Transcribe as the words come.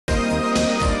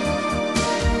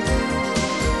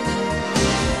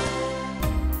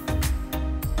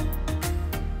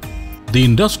The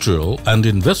industrial and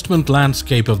investment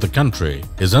landscape of the country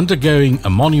is undergoing a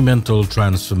monumental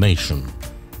transformation.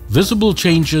 Visible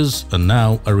changes are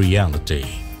now a reality.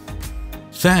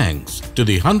 Thanks to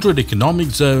the 100 economic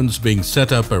zones being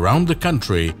set up around the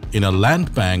country in a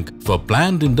land bank for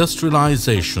planned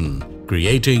industrialization,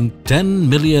 creating 10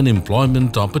 million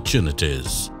employment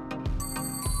opportunities.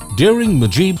 During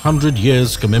Mujib 100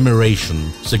 years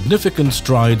commemoration, significant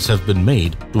strides have been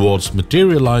made towards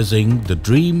materializing the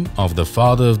dream of the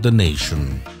father of the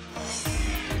nation.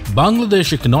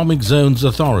 Bangladesh Economic Zones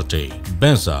Authority,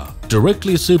 BEZA,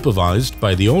 directly supervised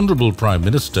by the Honorable Prime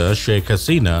Minister Sheikh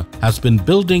Hasina, has been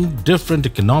building different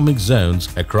economic zones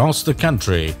across the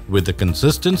country with the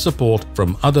consistent support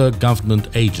from other government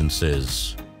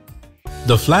agencies.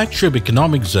 The flagship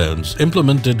economic zones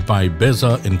implemented by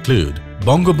BEZA include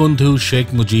Bangabandhu Sheikh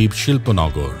Mujib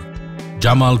Shilpanagar,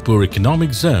 Jamalpur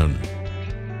Economic Zone,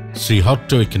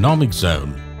 Srihatto Economic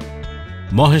Zone,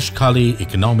 Maheshkhali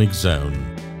Economic Zone.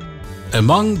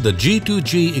 Among the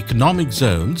G2G economic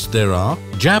zones, there are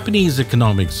Japanese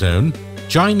Economic Zone,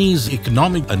 Chinese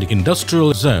Economic and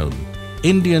Industrial Zone,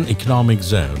 Indian Economic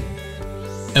Zone.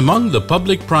 Among the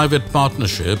Public-Private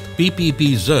Partnership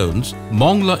PPP zones,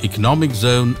 Mongla Economic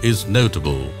Zone is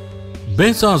notable.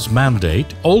 BEZA's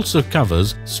mandate also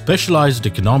covers specialized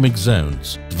economic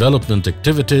zones. Development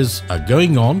activities are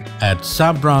going on at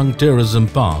Sabrang Tourism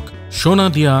Park,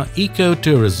 Shonadia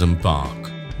Eco-Tourism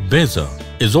Park. BEZA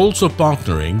is also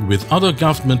partnering with other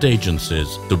government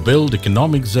agencies to build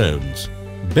economic zones.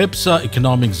 BEPSA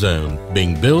Economic Zone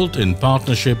being built in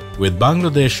partnership with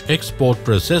Bangladesh Export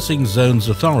Processing Zones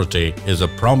Authority is a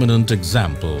prominent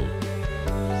example.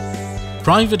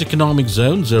 Private economic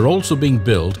zones are also being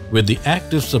built with the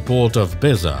active support of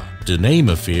BEZA. To name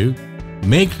a few,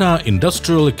 Meghna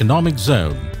Industrial Economic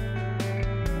Zone,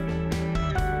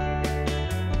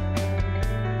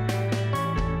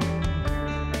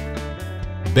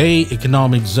 Bay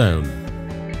Economic Zone,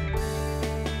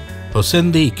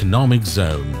 Hosendi Economic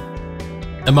Zone.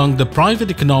 Among the private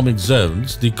economic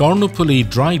zones, the Karnopuli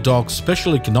Dry Dock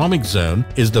Special Economic Zone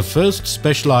is the first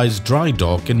specialized dry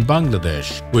dock in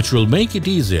Bangladesh, which will make it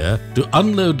easier to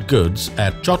unload goods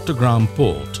at Chattogram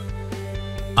Port.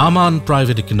 Aman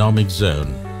Private Economic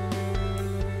Zone,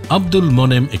 Abdul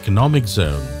Monem Economic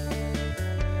Zone.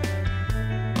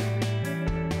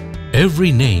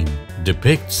 Every name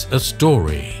depicts a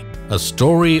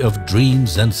story of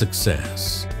dreams and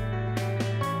success.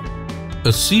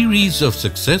 A series of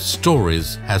success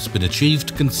stories has been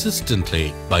achieved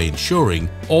consistently by ensuring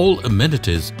all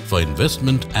amenities for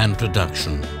investment and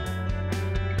production.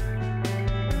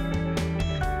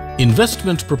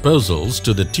 Investment proposals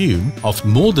to the tune of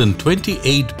more than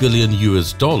 $28 billion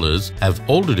have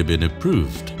already been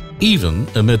approved. Even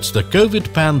amidst the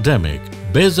COVID pandemic,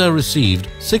 BEZA received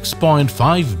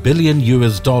 $6.5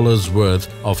 billion worth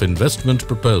of investment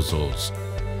proposals.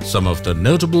 Some of the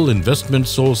notable investment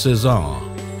sources are: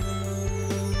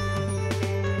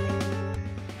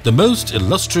 the most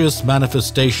illustrious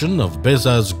manifestation of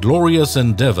BEZA's glorious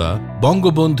endeavor,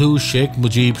 Bangabandhu Sheikh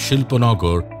Mujib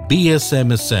Shilpanagar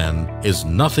BSMSN, is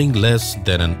nothing less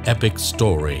than an epic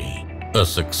story. A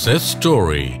success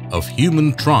story of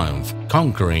human triumph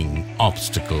conquering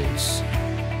obstacles.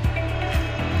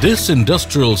 This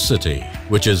industrial city,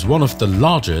 which is one of the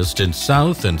largest in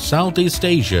South and Southeast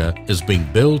Asia, is being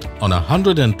built on a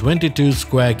 122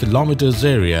 square kilometers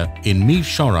area in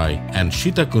Mirsharai and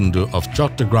Shitakundu of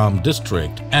Chattogram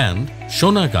district and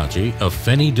Shonagaji of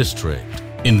Feni district.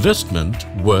 Investment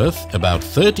worth about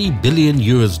 $30 billion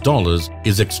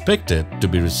is expected to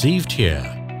be received here.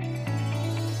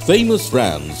 Famous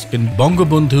brands in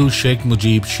Bangabandhu Sheikh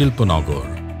Mujib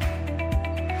Shilpanagar.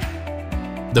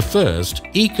 The first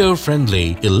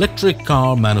eco-friendly electric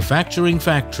car manufacturing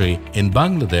factory in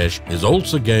Bangladesh is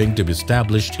also going to be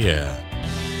established here.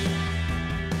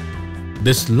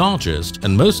 This largest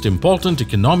and most important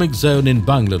economic zone in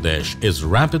Bangladesh is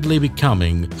rapidly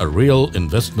becoming a real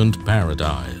investment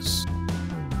paradise.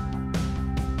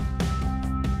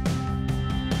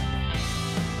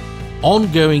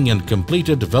 Ongoing and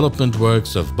completed development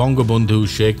works of Bangabandhu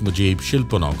Sheikh Mujib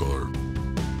Shilpanagar.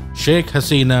 Sheikh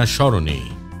Hasina Sharoni,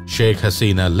 Sheikh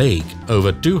Hasina Lake,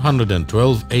 over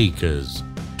 212 acres,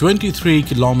 23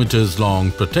 kilometers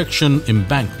long protection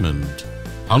embankment,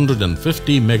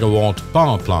 150 megawatt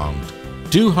power plant,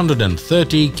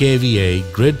 230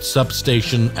 kVA grid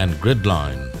substation and grid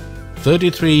line,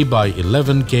 33 by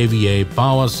 11 kVA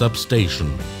power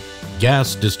substation,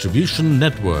 gas distribution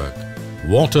network,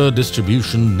 water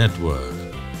distribution network.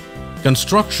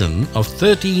 Construction of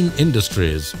 13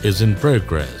 industries is in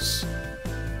progress.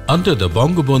 Under the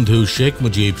Bangabandhu Sheikh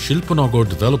Mujib Shilpanagar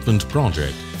Development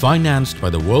Project, financed by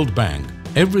the World Bank,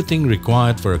 everything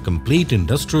required for a complete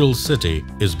industrial city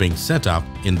is being set up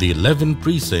in the 11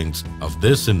 precincts of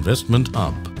this investment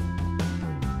hub.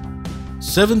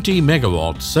 70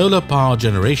 megawatt solar power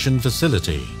generation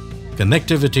facility.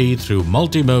 Connectivity through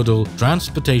multimodal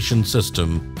transportation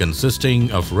system consisting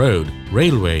of road,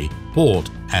 railway, port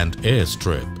and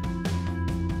airstrip.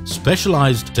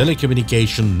 Specialized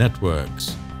telecommunication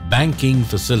networks. Banking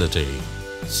facility.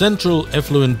 Central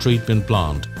effluent treatment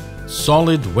plant.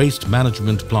 Solid waste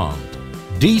management plant.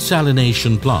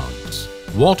 Desalination plants.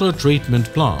 Water treatment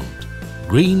plant.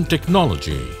 Green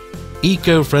technology.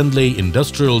 Eco-friendly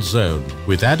industrial zone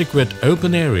with adequate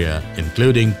open area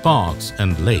including parks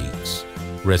and lakes.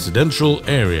 Residential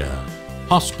area.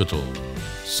 Hospital.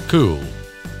 School.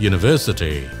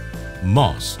 University.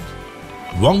 Mosque.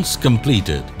 Once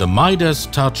completed, the Midas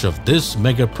touch of this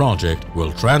mega project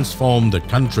will transform the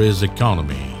country's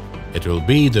economy. It will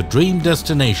be the dream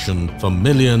destination for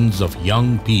millions of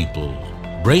young people.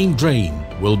 Brain drain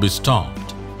will be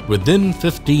stopped. Within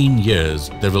 15 years,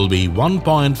 there will be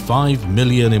 1.5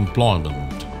 million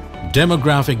employment.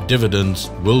 Demographic dividends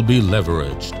will be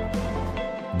leveraged.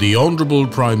 The Honorable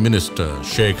Prime Minister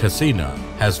Sheikh Hasina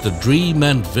has the dream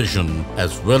and vision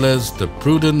as well as the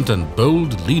prudent and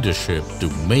bold leadership to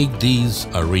make these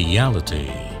a reality.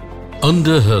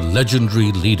 Under her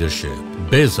legendary leadership,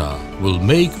 BEZA will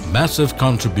make massive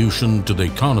contribution to the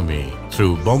economy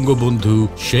through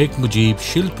Bangabandhu Sheikh Mujib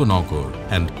Shilpanagar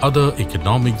and other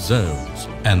economic zones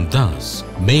and thus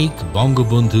make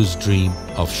Bangabandhu's dream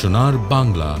of Sonar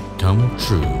Bangla come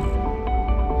true.